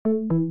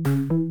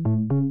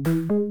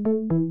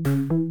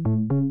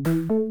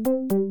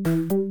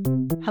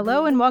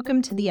Hello and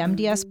welcome to the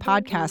MDS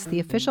podcast, the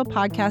official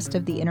podcast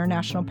of the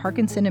International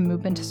Parkinson and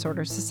Movement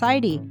Disorder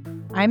Society.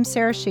 I'm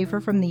Sarah Schaefer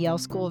from the Yale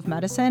School of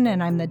Medicine,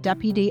 and I'm the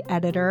deputy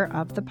editor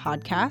of the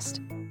podcast.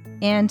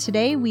 And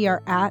today we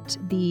are at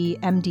the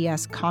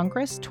MDS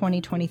Congress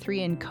 2023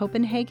 in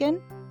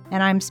Copenhagen,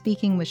 and I'm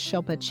speaking with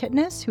Shilpa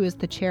Chitnis, who is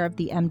the chair of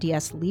the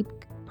MDS LEAP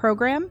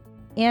program,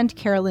 and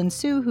Carolyn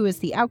Su, who is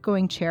the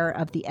outgoing chair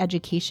of the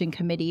Education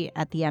Committee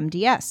at the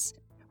MDS.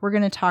 We're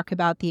going to talk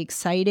about the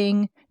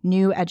exciting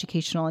new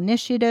educational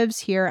initiatives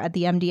here at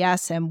the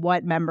MDS and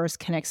what members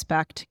can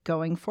expect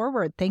going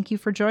forward. Thank you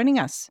for joining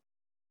us.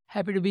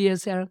 Happy to be here,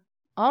 Sarah.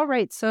 All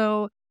right.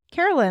 So,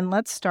 Carolyn,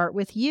 let's start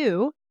with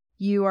you.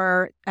 You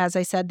are, as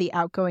I said, the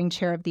outgoing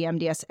chair of the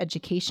MDS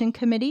Education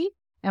Committee.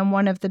 And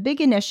one of the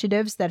big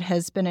initiatives that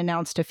has been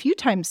announced a few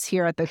times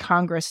here at the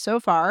Congress so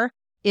far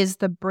is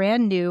the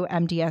brand new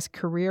MDS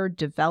Career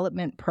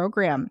Development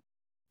Program.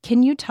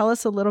 Can you tell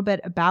us a little bit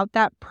about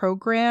that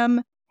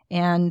program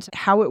and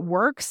how it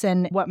works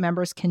and what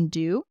members can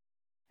do?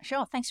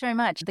 Sure, thanks very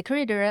much. The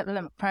Career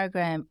Development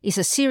Program is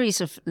a series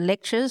of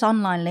lectures,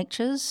 online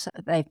lectures.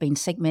 They've been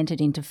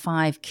segmented into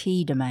 5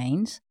 key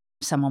domains.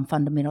 Some on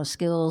fundamental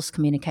skills,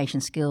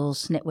 communication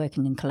skills,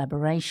 networking and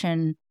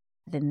collaboration.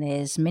 Then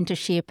there's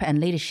mentorship and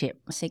leadership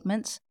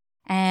segments.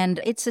 And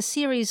it's a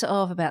series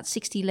of about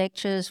 60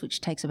 lectures, which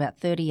takes about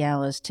 30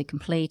 hours to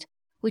complete,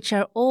 which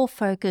are all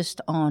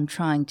focused on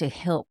trying to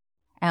help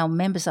our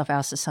members of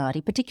our society,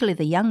 particularly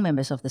the young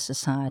members of the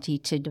society,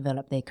 to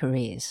develop their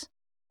careers.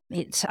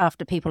 It's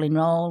after people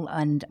enroll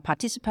and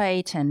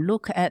participate and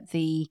look at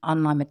the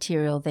online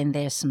material, then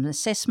there's some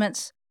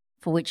assessments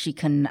for which you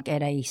can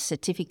get a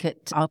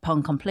certificate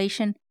upon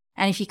completion.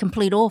 And if you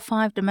complete all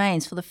 5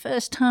 domains for the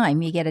first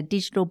time, you get a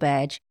digital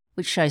badge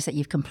which shows that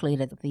you've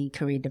completed the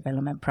career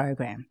development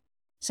program.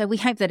 So we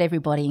hope that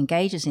everybody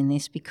engages in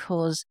this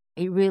because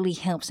it really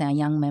helps our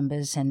young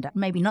members and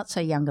maybe not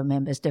so younger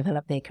members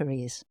develop their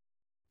careers.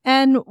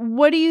 And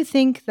what do you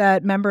think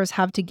that members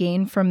have to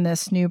gain from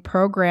this new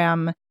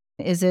program?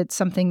 Is it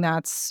something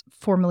that's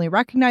formally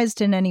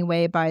recognized in any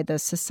way by the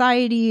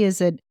society?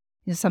 Is it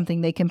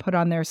something they can put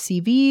on their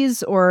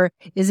CVs, or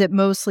is it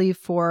mostly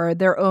for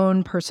their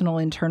own personal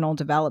internal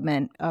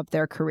development of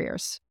their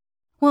careers?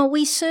 Well,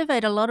 we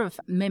surveyed a lot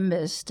of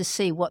members to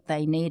see what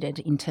they needed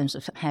in terms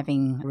of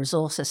having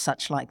resources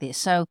such like this.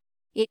 So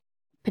it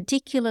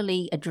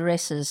particularly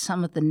addresses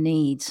some of the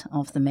needs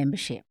of the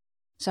membership.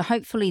 So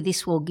hopefully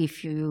this will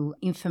give you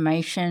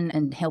information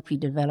and help you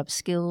develop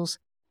skills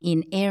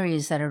in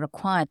areas that are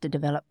required to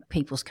develop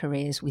people's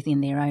careers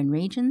within their own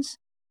regions.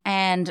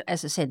 And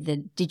as I said, the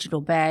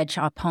digital badge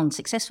upon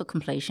successful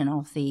completion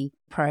of the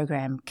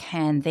program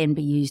can then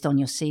be used on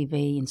your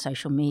CV and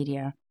social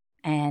media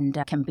and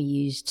can be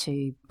used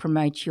to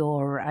promote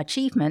your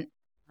achievement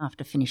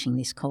after finishing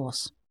this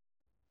course.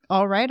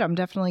 All right, I'm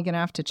definitely going to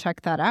have to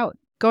check that out.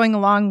 Going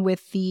along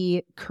with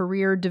the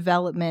career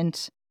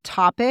development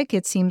topic,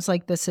 it seems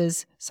like this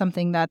is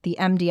something that the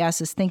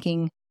MDS is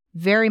thinking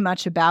very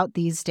much about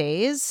these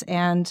days.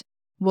 And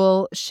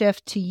we'll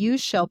shift to you,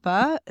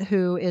 Shilpa,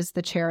 who is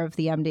the chair of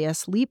the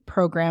MDS LEAP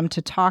program,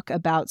 to talk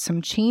about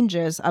some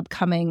changes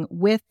upcoming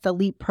with the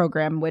LEAP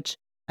program, which,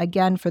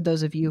 again, for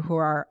those of you who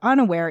are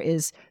unaware,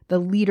 is the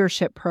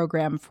leadership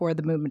program for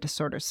the Movement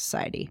Disorder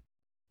Society.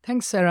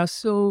 Thanks, Sarah.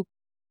 So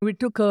we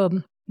took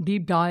a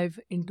deep dive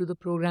into the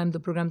program. The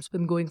program's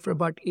been going for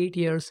about 8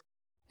 years.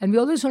 And we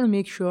always want to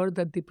make sure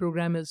that the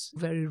program is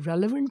very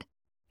relevant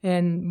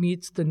and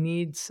meets the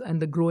needs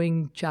and the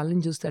growing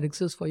challenges that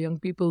exist for young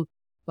people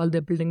while they're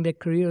building their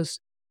careers.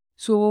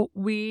 So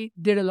we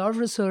did a lot of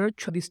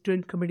research. The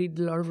steering committee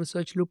did a lot of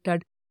research, looked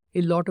at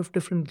a lot of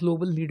different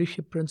global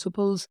leadership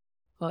principles.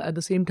 At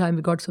the same time,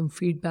 we got some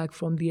feedback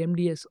from the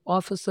MDS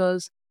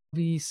officers.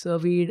 We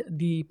surveyed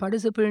the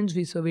participants.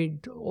 We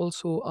surveyed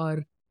also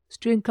our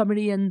steering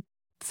committee. And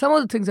some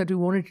of the things that we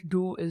wanted to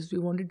do is we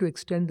wanted to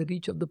extend the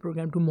reach of the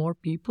program to more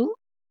people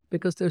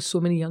because there's so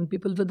many young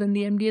people within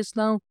the MDS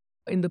now.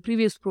 In the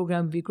previous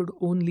program, we could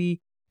only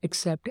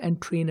accept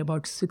and train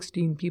about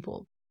 16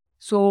 people.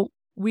 So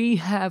we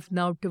have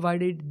now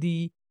divided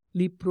the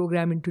LEAP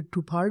program into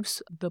 2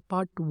 parts. The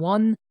part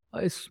 1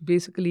 is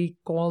basically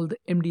called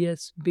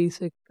MDS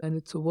Basic, and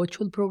it's a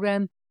virtual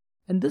program.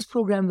 And this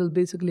program will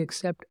basically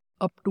accept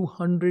up to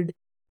 100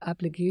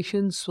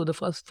 applications. So the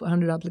first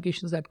 100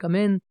 applications that come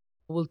in,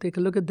 we'll take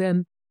a look at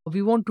them.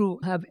 We want to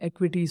have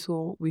equity,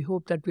 so we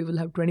hope that we will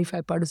have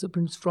 25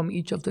 participants from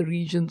each of the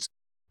regions.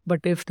 But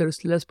if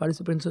there's less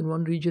participants in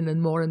one region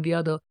and more in the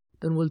other,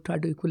 then we'll try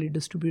to equally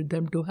distribute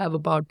them to have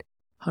about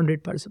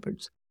 100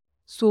 participants.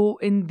 So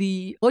in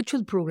the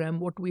virtual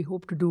program, what we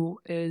hope to do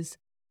is,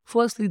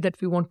 firstly,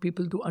 that we want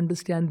people to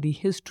understand the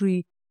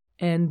history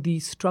and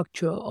the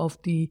structure of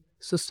the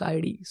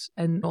societies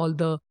and all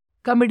the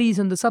committees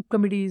and the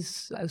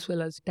subcommittees, as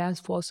well as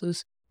task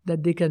forces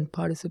that they can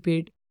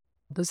participate.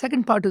 The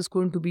second part is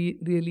going to be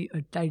really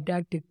a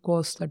didactic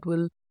course that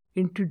will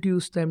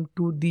introduce them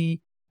to the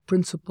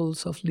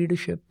principles of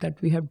leadership that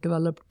we have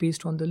developed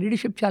based on the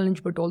Leadership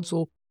Challenge, but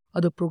also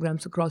other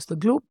programs across the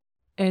globe.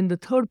 And the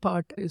third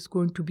part is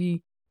going to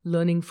be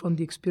learning from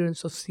the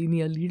experience of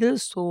senior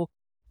leaders. So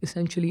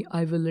essentially,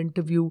 I will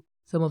interview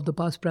some of the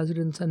past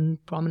presidents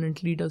and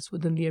prominent leaders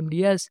within the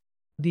MDS.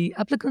 The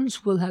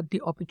applicants will have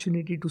the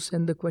opportunity to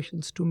send the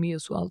questions to me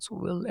as well, so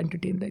we'll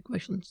entertain their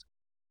questions.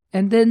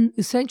 And then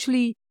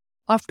essentially,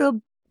 after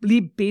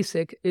LEAP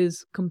Basic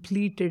is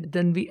completed,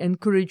 then we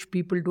encourage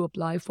people to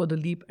apply for the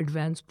LEAP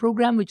Advanced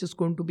program, which is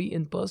going to be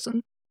in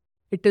person.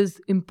 It is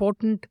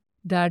important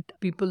that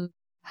people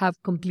have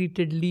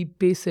completed LEAP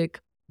Basic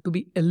to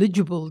be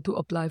eligible to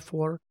apply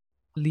for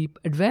LEAP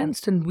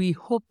Advanced, and we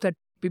hope that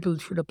people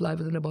should apply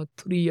within about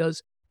 3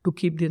 years to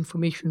keep the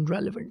information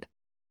relevant.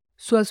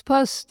 So as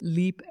far as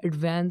LEAP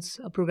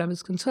Advanced program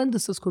is concerned,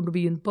 this is going to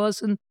be in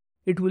person.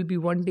 It will be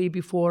one day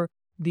before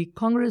the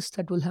Congress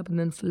that will happen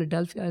in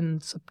Philadelphia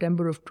in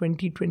September of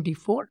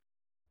 2024.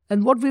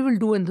 And what we will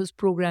do in this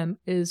program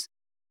is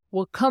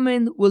we'll come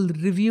in, we'll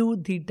review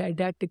the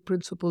didactic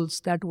principles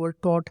that were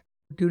taught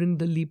during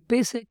the LEAP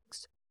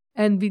Basics,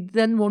 and we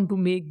then want to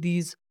make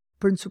these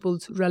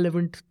principles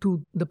relevant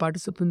to the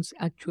participants'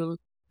 actual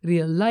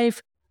real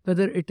life,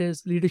 whether it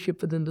is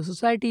leadership within the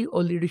society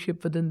or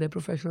leadership within their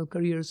professional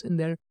careers in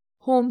their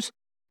homes.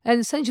 And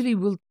essentially,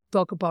 we'll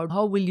talk about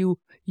how will you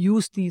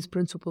use these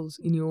principles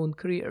in your own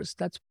careers.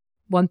 That's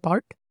one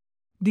part.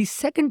 The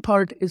second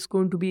part is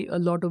going to be a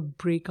lot of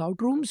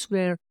breakout rooms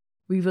where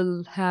we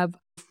will have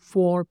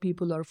 4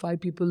 people or 5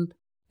 people,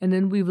 and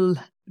then we will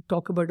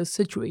talk about a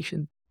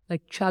situation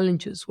like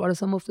challenges. What are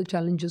some of the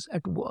challenges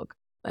at work?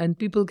 And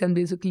people can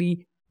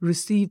basically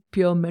receive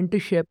peer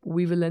mentorship.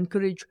 We will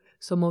encourage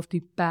some of the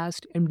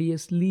past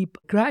MDS LEAP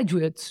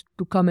graduates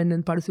to come in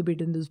and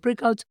participate in these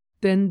breakouts.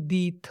 Then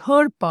the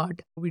third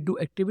part, we do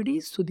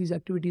activities. So these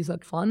activities are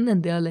fun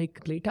and they are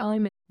like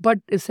playtime. But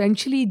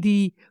essentially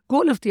the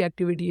goal of the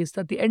activity is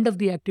that at the end of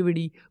the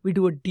activity, we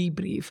do a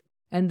debrief.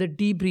 And the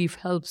debrief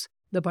helps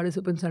the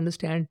participants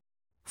understand.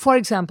 For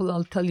example,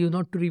 I'll tell you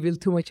not to reveal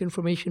too much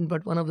information,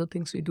 but one of the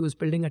things we do is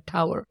building a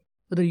tower,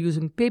 whether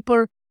using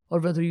paper or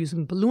whether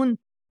using balloon.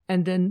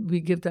 And then we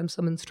give them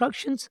some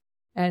instructions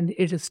and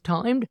it is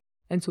timed.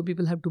 And so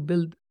people have to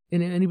build,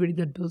 anybody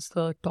that builds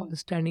the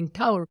tallest standing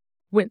tower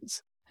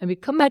wins. And we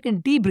come back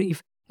and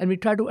debrief and we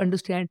try to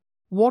understand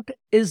what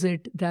is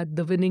it that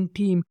the winning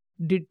team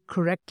did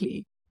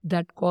correctly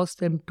that caused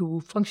them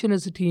to function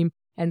as a team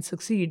and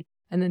succeed.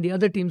 And then the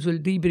other teams will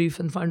debrief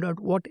and find out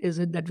what is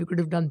it that we could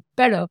have done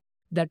better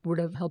that would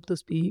have helped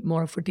us be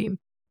more of a team.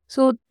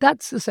 So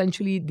that's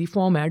essentially the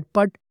format.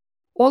 But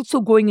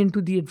also going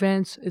into the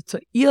advanced, it's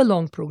a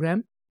year-long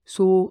program.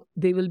 So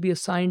they will be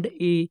assigned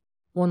a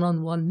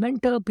one-on-one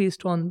mentor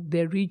based on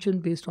their region,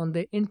 based on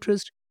their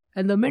interest.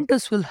 And the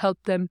mentors will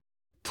help them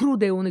through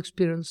their own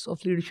experience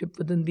of leadership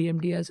within the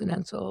MDS and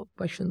answer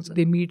questions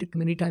they meet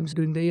many times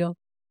during the year.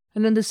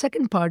 And then the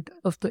second part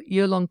of the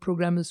year-long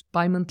program is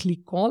bi-monthly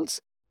calls.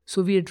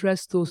 So we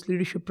address those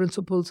leadership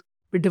principles.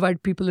 We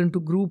divide people into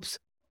groups,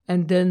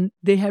 and then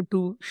they have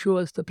to show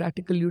us the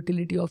practical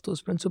utility of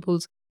those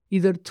principles,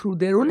 either through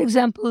their own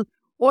example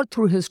or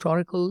through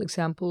historical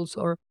examples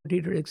or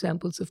data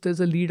examples. If there's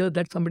a leader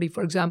that somebody,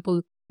 for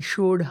example,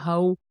 showed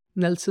how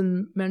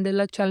Nelson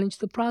Mandela challenged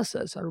the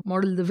process or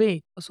modeled the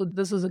way. So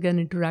this is again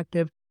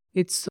interactive.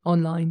 It's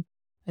online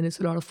and it's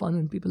a lot of fun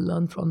and people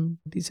learn from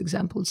these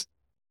examples.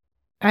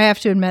 I have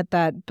to admit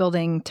that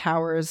building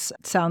towers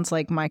sounds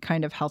like my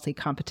kind of healthy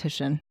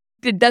competition.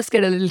 It does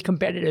get a little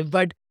competitive,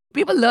 but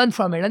people learn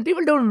from it and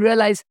people don't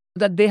realize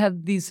that they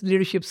have these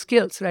leadership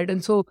skills, right?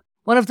 And so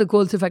one of the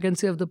goals, if I can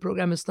say, of the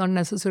program is not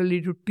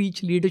necessarily to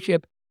teach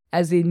leadership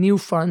as a new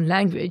foreign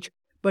language,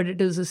 but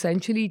it is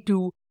essentially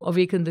to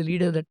awaken the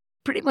leader that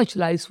pretty much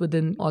lies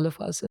within all of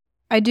us.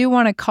 I do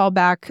want to call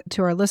back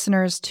to our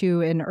listeners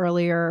to an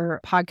earlier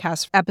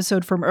podcast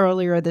episode from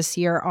earlier this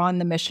year on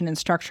the mission and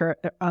structure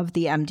of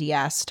the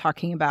MDS,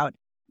 talking about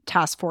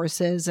task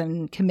forces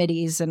and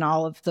committees and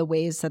all of the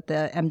ways that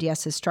the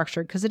MDS is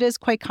structured, because it is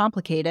quite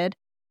complicated.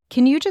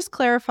 Can you just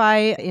clarify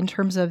in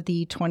terms of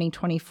the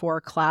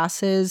 2024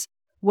 classes,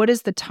 what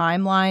is the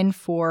timeline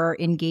for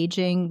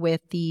engaging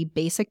with the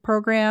basic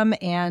program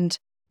and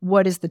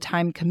what is the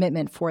time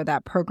commitment for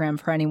that program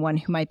for anyone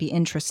who might be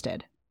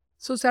interested?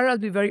 So, Sarah, I'll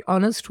be very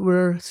honest.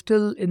 We're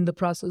still in the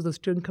process. The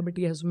steering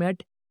committee has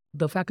met.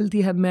 The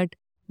faculty have met.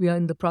 We are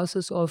in the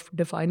process of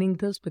defining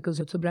this because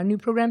it's a brand new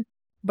program.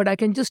 But I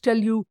can just tell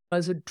you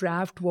as a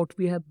draft, what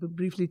we have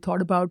briefly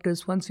thought about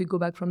is once we go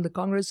back from the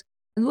Congress,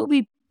 and we'll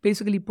be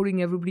basically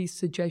putting everybody's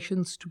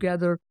suggestions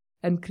together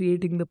and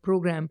creating the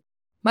program.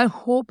 My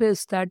hope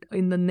is that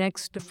in the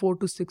next 4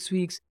 to 6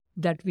 weeks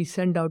that we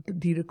send out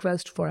the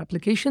request for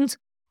applications.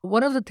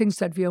 One of the things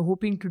that we are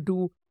hoping to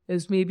do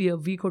is maybe a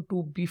week or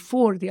two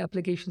before the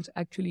applications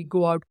actually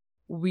go out,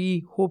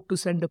 we hope to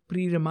send a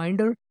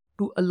pre-reminder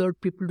to alert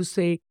people to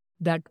say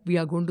that we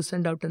are going to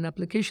send out an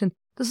application.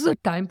 This is a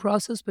time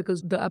process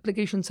because the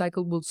application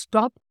cycle will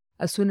stop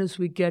as soon as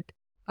we get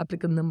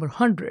applicant number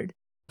 100.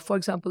 For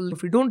example,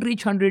 if we don't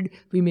reach 100,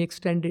 we may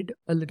extend it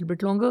a little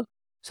bit longer.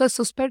 So I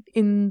suspect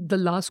in the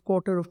last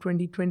quarter of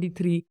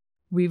 2023,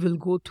 we will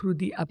go through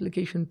the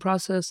application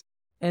process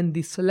and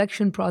the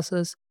selection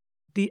process.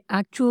 The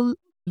actual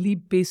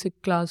LEAP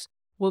basic class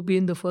will be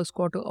in the first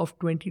quarter of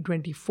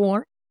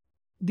 2024.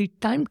 The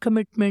time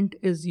commitment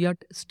is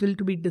yet still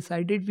to be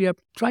decided. We are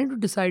trying to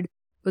decide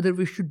whether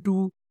we should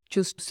do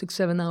just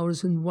 6-7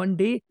 hours in one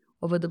day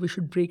or whether we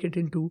should break it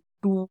into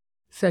 2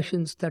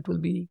 sessions that will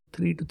be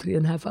 3 to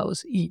 3.5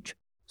 hours each.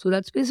 So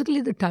that's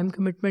basically the time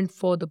commitment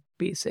for the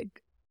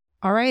basic.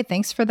 All right,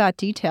 thanks for that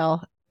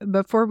detail.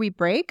 Before we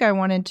break, I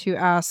wanted to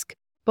ask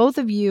both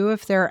of you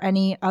if there are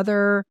any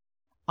other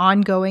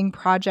ongoing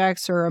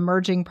projects or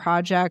emerging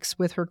projects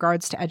with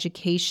regards to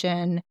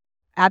education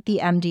at the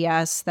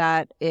MDS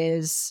that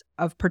is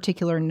of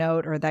particular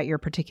note or that you're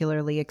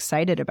particularly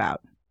excited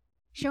about.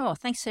 Sure.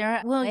 Thanks,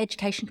 Sarah. Well, the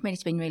Education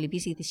Committee's been really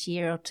busy this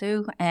year or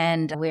two,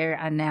 and we're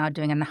now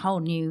doing a whole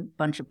new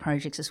bunch of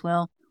projects as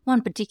well.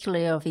 One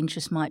particularly of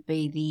interest might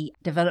be the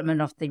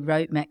development of the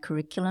roadmap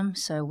curriculum.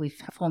 So we've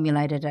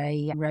formulated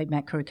a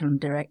roadmap curriculum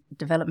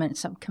development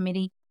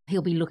subcommittee.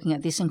 He'll be looking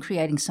at this and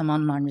creating some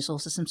online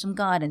resources and some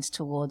guidance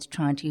towards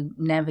trying to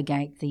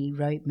navigate the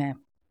roadmap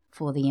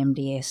for the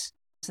MDS.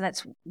 So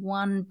that's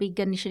one big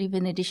initiative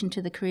in addition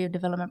to the career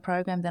development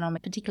program that I'm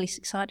particularly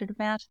excited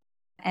about.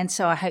 And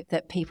so I hope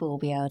that people will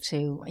be able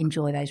to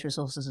enjoy those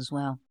resources as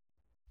well.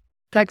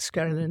 Thanks,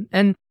 Carolyn.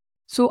 And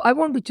so I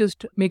want to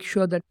just make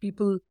sure that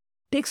people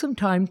take some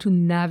time to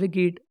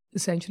navigate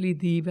essentially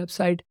the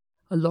website.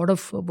 A lot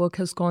of work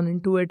has gone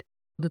into it.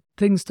 The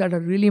things that are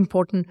really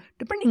important,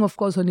 depending, of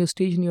course, on your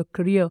stage in your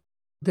career,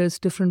 there's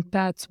different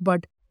paths,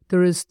 but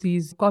there is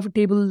these coffee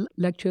table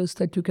lectures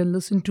that you can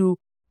listen to.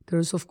 There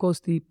is, of course,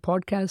 the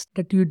podcast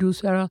that you do,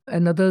 Sarah,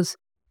 and others.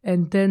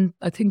 And then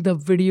I think the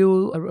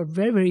video are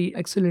very, very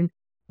excellent.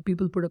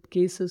 People put up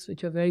cases,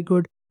 which are very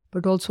good.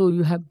 But also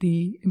you have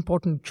the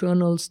important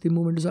journals, the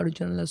Movement Disorder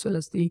Journal, as well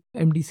as the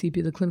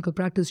MDCP, the Clinical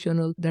Practice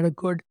Journal, that are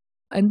good.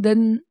 And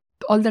then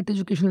all that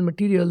educational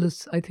material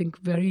is, I think,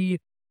 very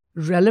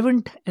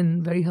relevant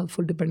and very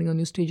helpful depending on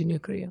your stage in your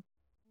career.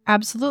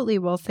 Absolutely.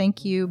 Well,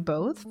 thank you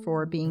both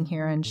for being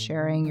here and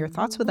sharing your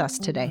thoughts with us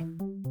today.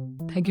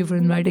 Thank you for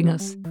inviting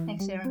us.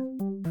 Thanks, Sarah.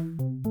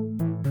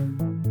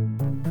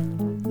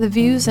 The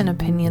views and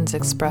opinions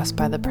expressed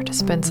by the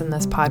participants in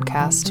this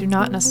podcast do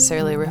not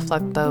necessarily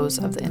reflect those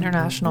of the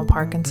International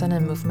Parkinson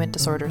and Movement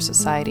Disorder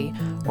Society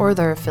or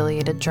their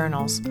affiliated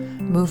journals,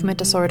 Movement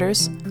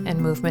Disorders and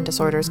Movement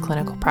Disorders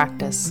Clinical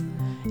Practice.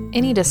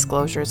 Any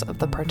disclosures of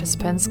the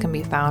participants can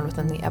be found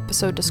within the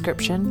episode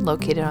description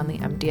located on the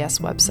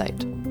MDS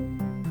website.